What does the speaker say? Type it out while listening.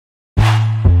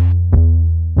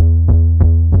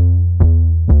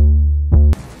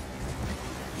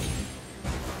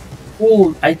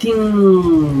Oh, I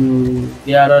think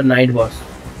they are a night boss.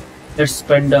 Let's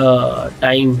spend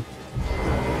time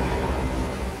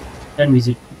and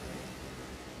visit.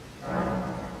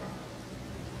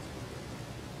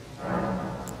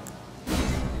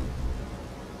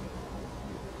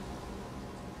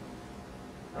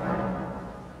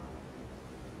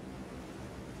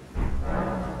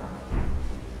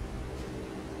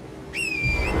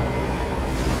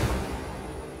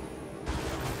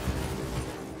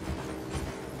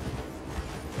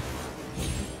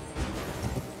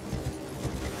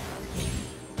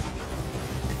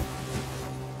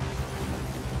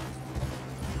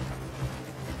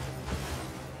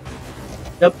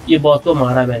 Yep, ये boss को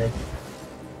मारा मैंने.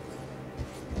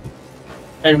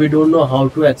 And we don't know how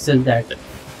to access that.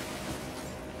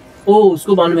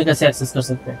 उसको मालूम है कैसे एक्सेस कर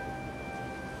सकते हैं.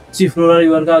 फ्लोरा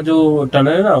रिवर का जो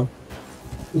टनल है ना,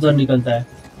 उधर निकलता है.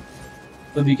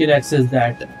 So we can access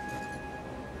that.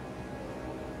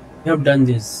 We have done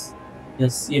this.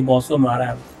 Yes, ये बॉस को मारा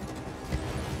है.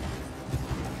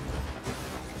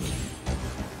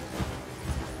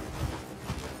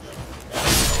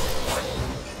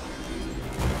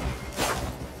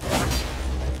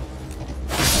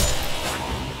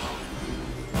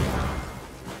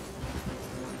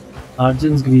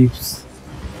 Arjun's griefs.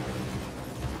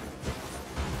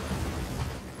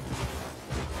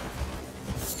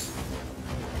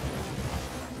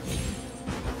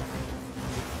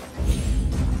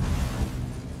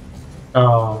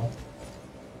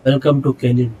 Welcome to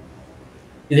Caelid.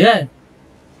 इधर है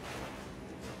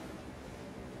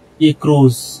ये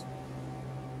क्रोज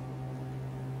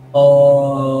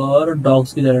और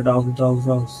डॉग्स किधर है?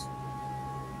 Dogs.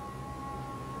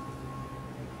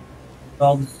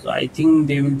 Dogs, I think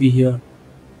they will be here.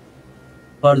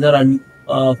 Further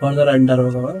under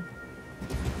होगा.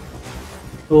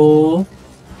 So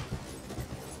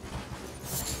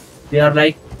they are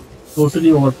like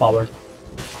totally overpowered.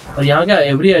 और यहाँ क्या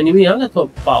every enemy यहाँ क्या तो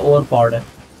overpowered है.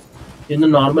 In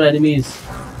the normal enemies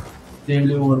they will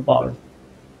be overpowered.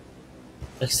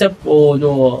 Except वो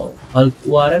जो हल्क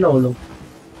वो आ रहे हैं ना वो लोग.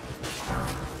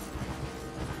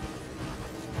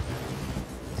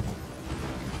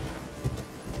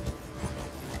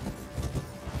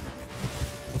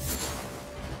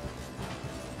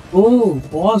 Oh,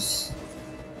 boss.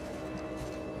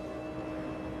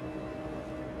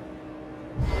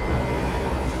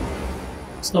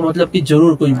 इसका मतलब कि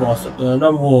जरूर कोई बॉस ना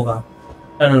वो होगा,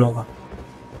 टनल होगा.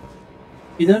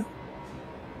 इधर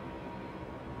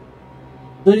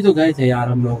ही तो गए थे यार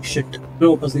हम लोग. शिट, फिर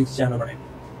वापस नीचे जाना पड़ेगा.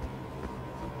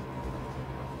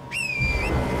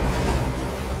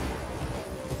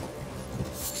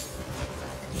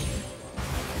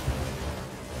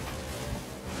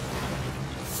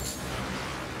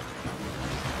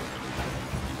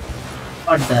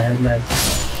 What the hell, man?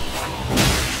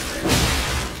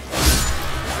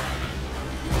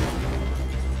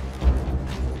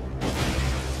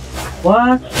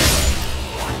 What?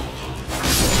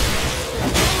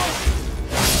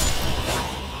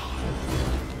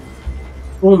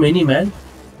 So many, man.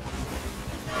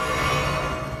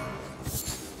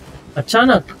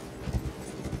 अचानक.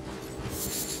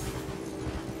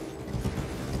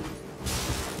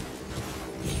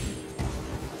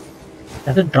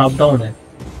 ऐसे ड्रॉप डाउन है.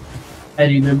 I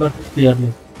remember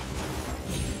clearly.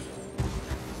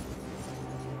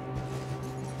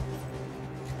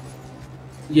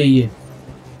 यही है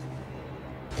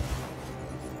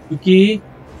क्योंकि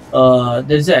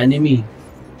there is an enemy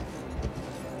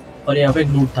और यहाँ पे एक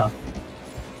लूट था.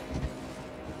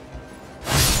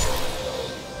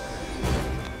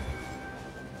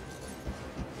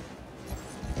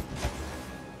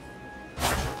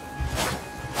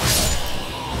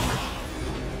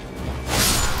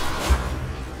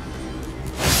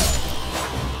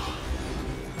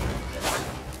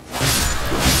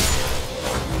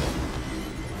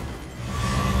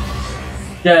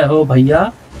 जय हो भैया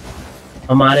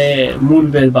हमारे मून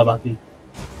बेल बाबा की.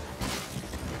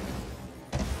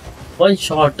 One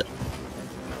shot.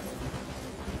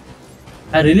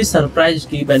 I really surprise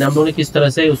कि मैंने हम लोगों ने किस तरह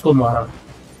से उसको मारा.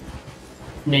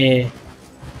 ने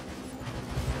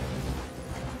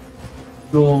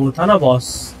जो था ना बॉस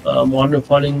मॉर्निंग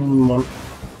फॉलिंग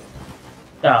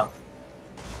क्या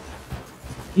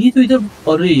ये तो इधर.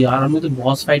 अरे यार हमने तो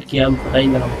बॉस फाइट किया, हम पता ही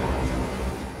नहीं लगा.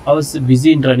 I was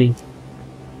busy in running.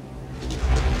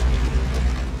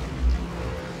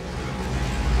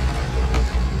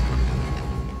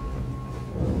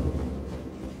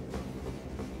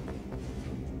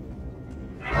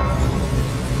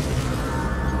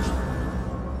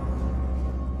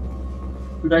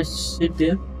 Should I sit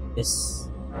there? Yes.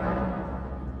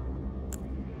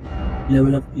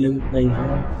 Level up level नहीं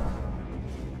है।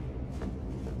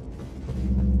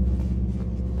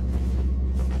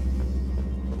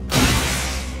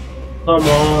 कम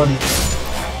ऑन,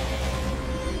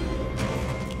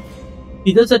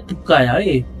 इधर से टुक्का है यार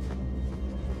ये।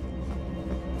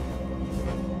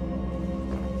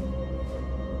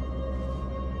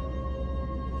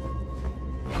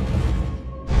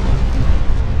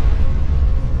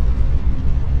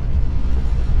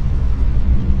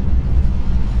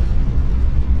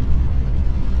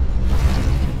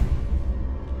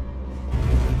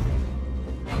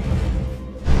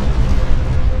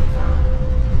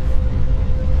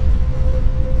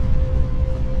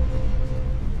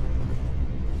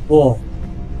 वो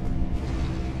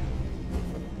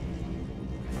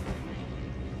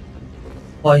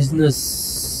पॉइजनस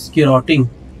की रॉटिंग।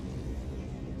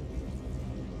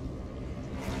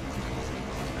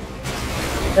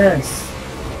 यस,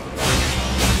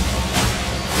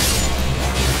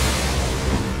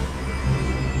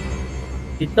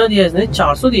 कितना दिया इसने?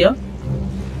 400 दिया।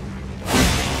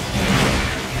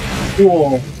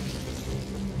 वो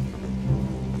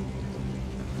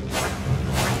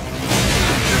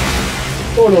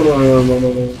no no no no no no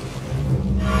no,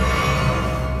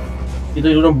 ये तो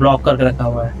इन्होंने ब्लॉक करके रखा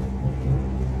हुआ है।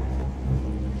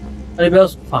 अरे मैं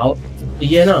उस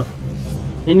ये है ना,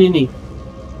 नहीं नहीं नहीं,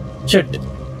 shit,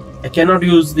 I can not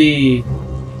use the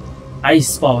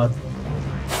ice power.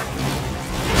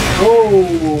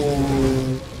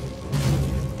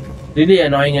 Really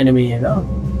annoying enemy है ना।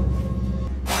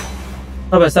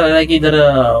 अब ऐसा लग रहा है कि इधर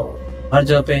हर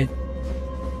जगह पे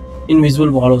इनविजिबल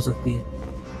वॉल हो सकती है।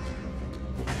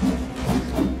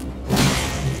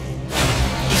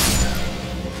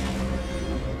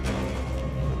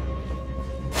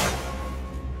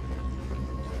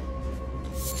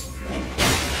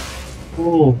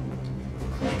 Oh,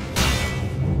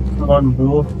 come on,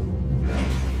 bro.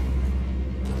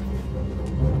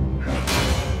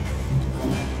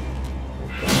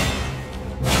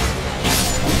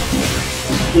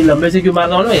 ये लंबे से क्यों मार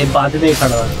रहा हूँ ना, ये बाद में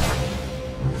खड़ा है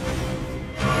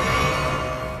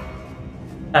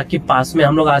ताकि पास में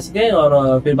हम लोग आ सके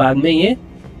और फिर बाद में ये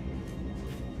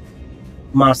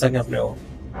मार सके अपने को।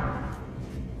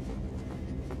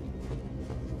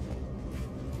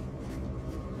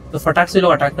 तो फटाक से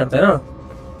लोग अटैक करते हैं ना।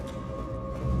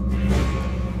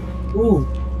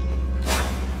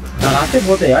 डराते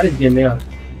बहुत है यार इस गेम में यार।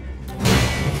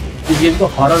 इस गेम को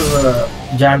हॉरर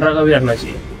जॉनर का भी रखना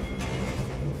चाहिए।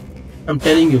 I'm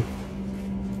telling you.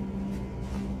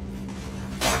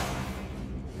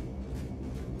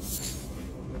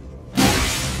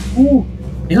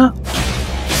 देखा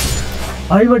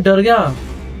भाई, मैं डर गया।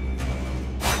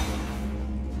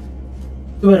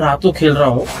 तो मैं रातों खेल रहा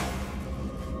हूँ।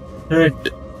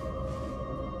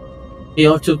 ये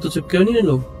और चुप तो चुपके हो नहीं है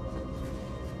लोग।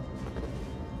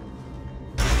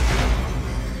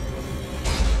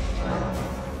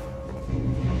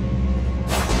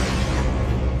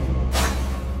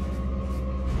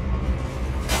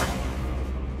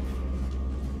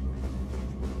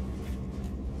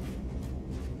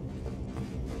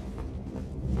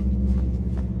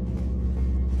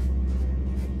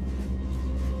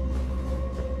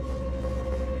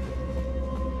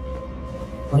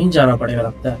 वहीं जाना पड़ेगा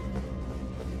लगता है।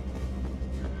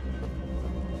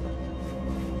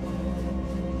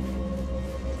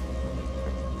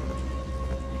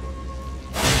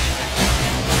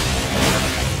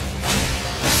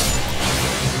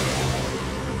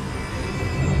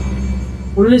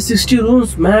 Only 60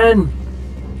 rooms, man.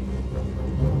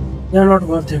 They are not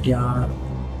worth it, यार।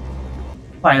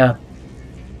 Fire.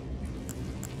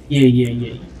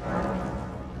 ये।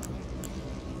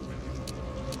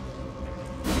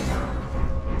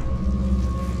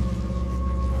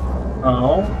 Now,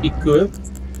 equip.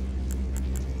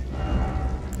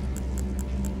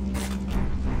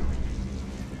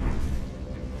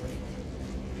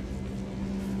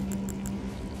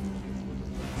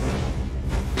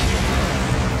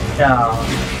 क्या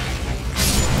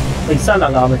पैसा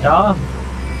लगा बेटा।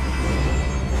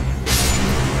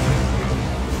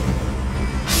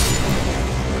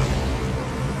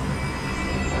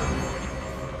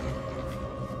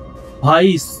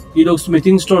 भाई ये लोग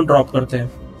स्मिथिंग स्टोन ड्रॉप करते हैं।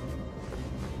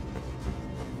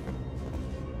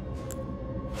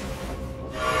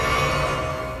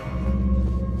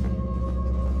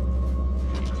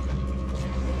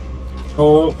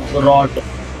 Oh, rot.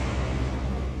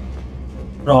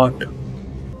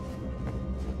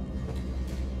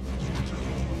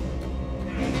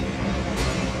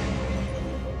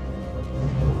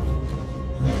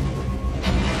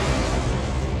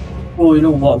 ओ, ये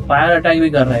लोग फायर अटैक भी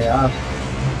कर रहे हैं यार।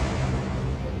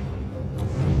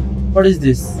 What is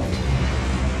this?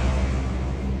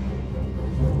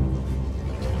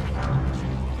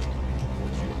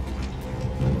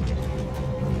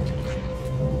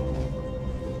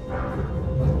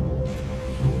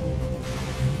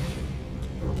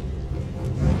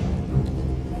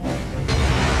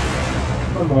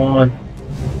 Come on.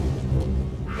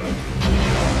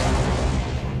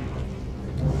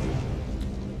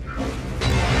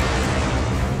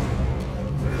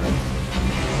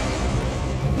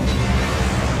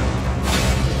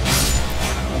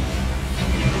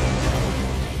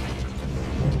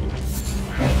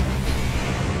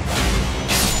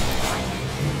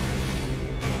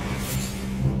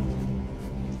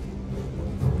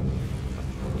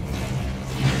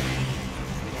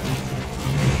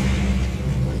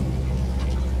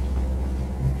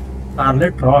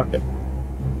 Scarlet Rot.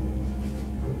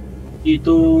 ये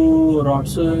तो रॉट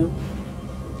से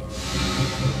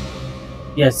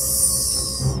यस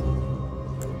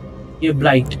ये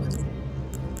ब्लाइट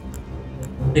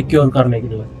सिक्योर करने के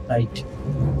लिए right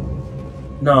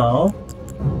now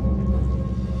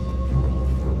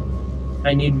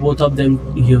I need both of them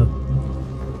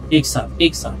here एक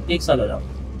साथ आ जाओ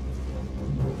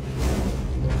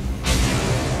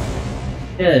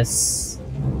यस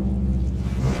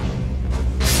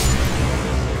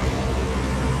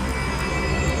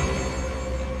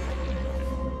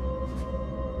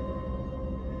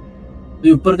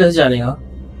तो ऊपर कैसे जाने का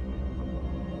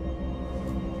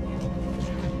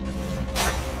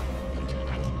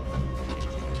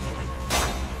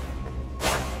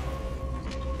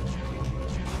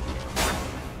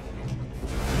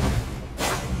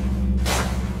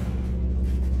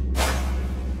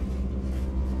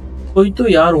कोई तो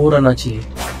यार हो रहना चाहिए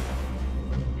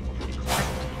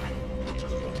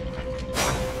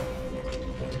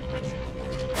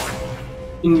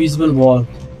invisible wall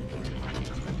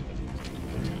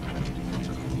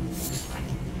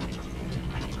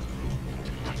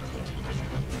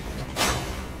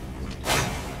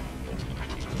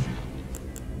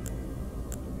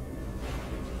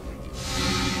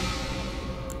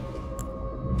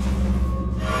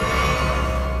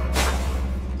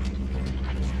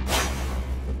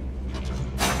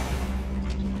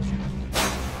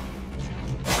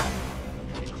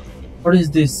What is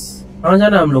this? कहाँ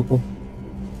जाना है हम लोग को?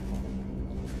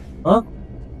 हाँ?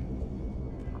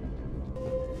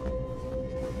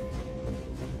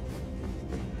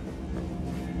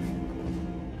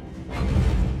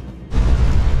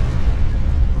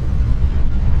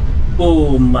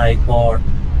 Oh my God!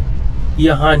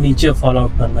 यहाँ नीचे फॉल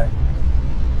आउट करना है।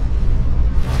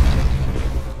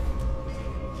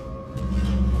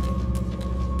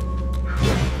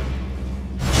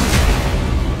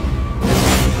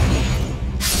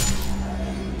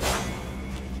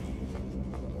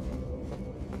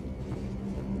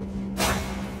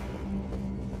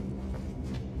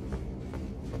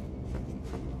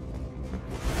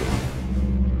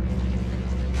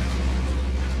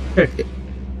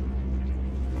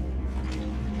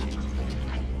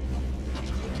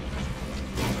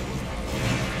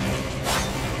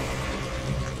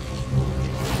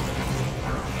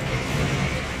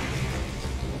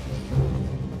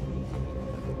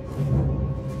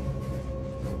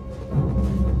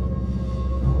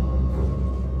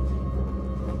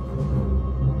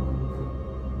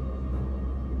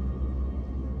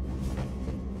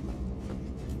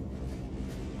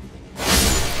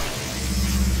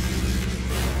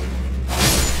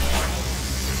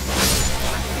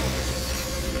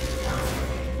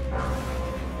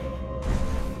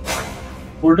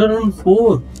 Order on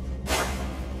 4.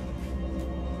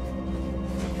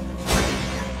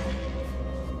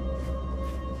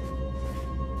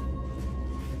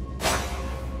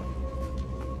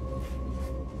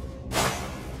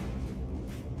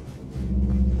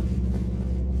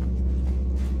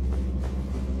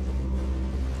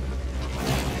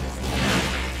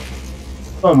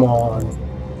 Come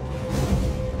on.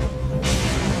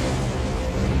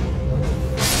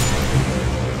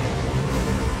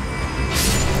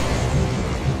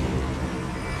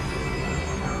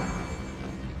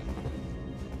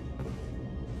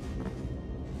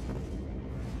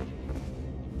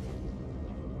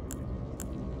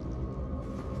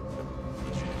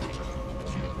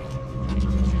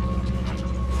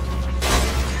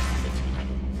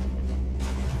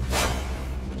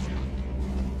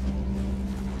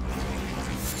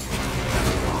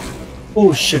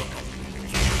 Oh shit.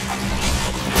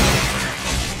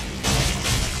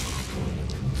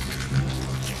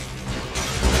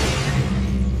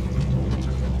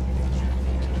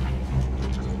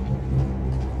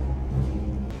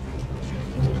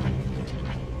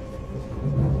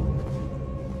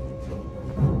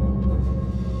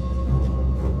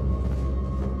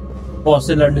 Boss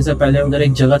से लड़ने से पहले उधर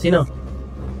एक जगह थी ना,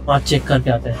 वहाँ चेक करके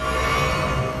आते हैं।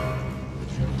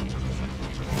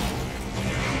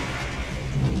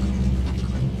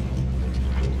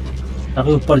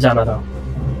 ताकि ऊपर जाना था।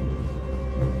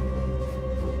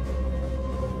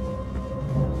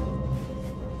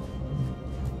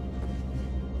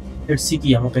 लेट्स सी कि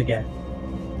यहाँ पे क्या है।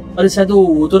 अरे शायद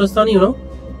वो तो रास्ता नहीं हो ना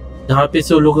जहाँ पे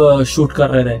से वो लोग शूट कर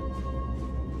रहे थे।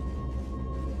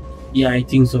 या आई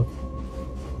थिंक सो।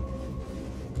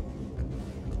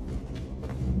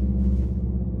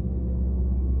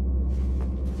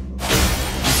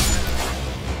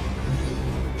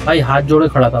 भाई हाथ जोड़े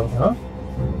खड़ा था मैं। हाँ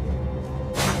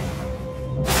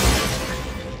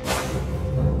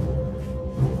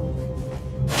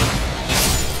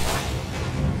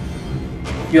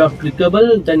you are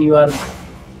clickable, then you are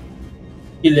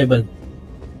killable.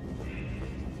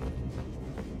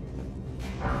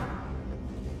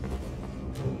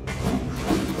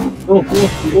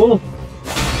 Oh.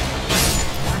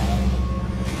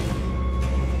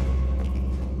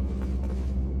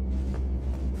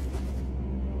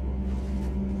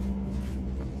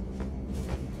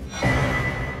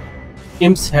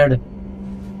 Imp's head.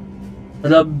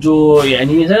 मतलब जो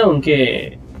एनिमीज है उनके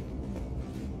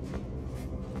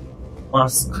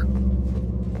mask.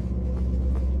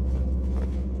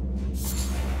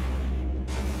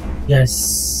 Yes.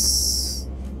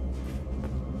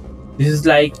 This is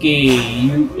like a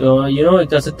you know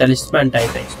it's a talisman type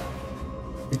thing.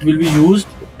 It will be used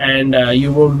and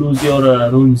you won't lose your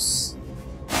runes.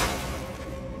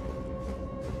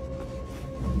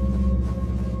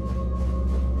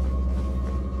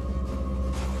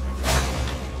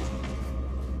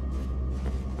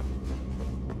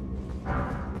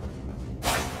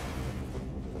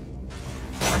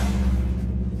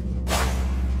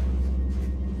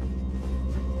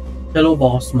 चलो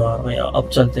boss मार रहे हैं, अब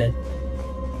चलते हैं।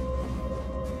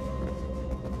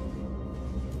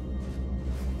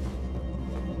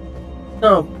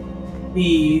 ना भी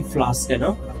फ्लास्क है ना,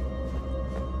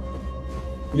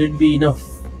 will it be enough?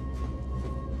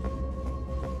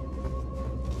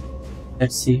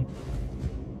 Let's see.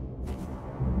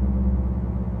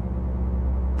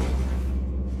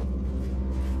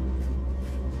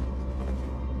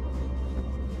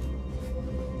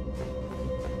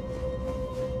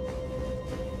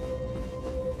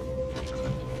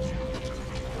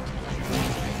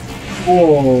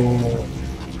 Oh.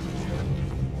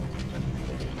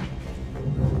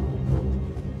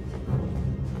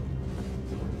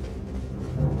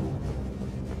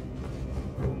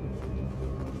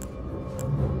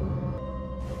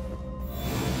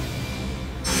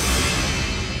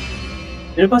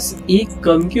 मेरे पास एक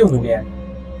कम क्यों हो गया है?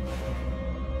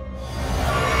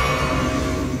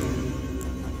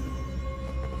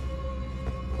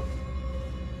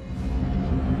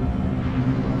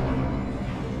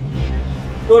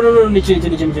 नो नीचे नीचे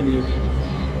नीचे नीचे नीचे।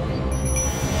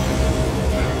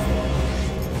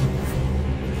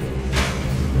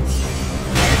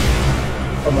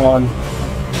 Come on.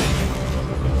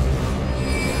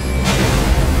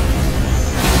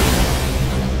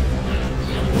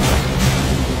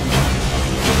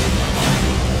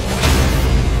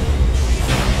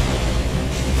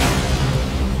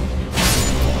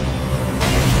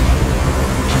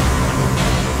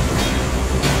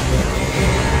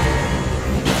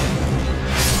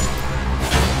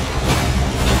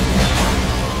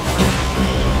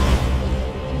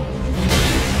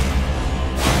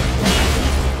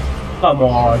 Come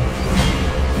on.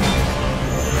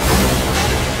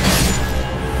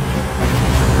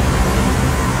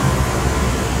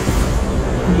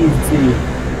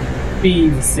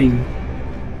 Easy.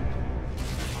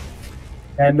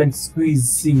 Lemon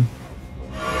squeezy.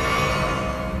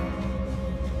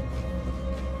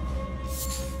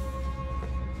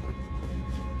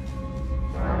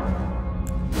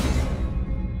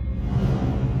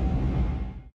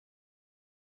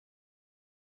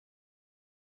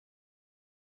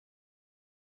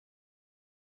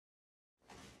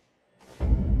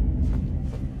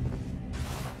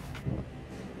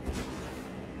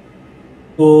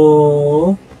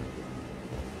 So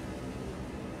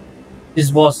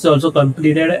this boss is also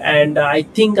completed and I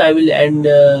think I will end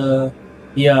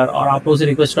here। और आप लोगों से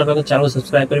रिक्वेस्ट करता हूँ चैनल को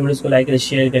सब्सक्राइब करिए, वीडियो को लाइक करिए,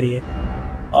 शेयर करिए।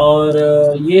 और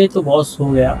ये तो बॉस हो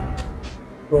गया,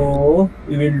 तो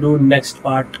we will do next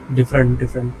part different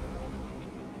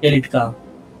कैलिड का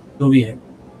जो भी है।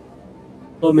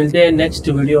 तो मिलते हैं नेक्स्ट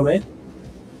वीडियो में।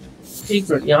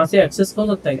 एक मिनट, यहाँ से एक्सेस हो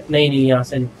सकता है क्या? नहीं यहाँ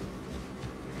से नहीं,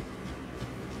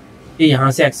 ये यहाँ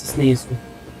से एक्सेस नहीं है इसको।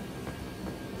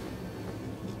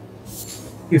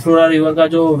 किफोरा रिवर का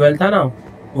जो वेल था ना,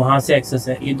 वहाँ से एक्सेस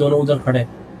है। ये दोनों उधर खड़े।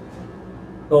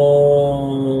 तो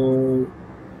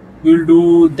will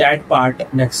do that part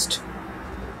next.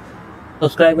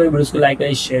 Subscribe करें, वीडियो को लाइक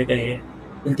करें, शेयर करिए।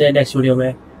 मिलते हैं नेक्स्ट वीडियो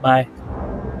में। बाय।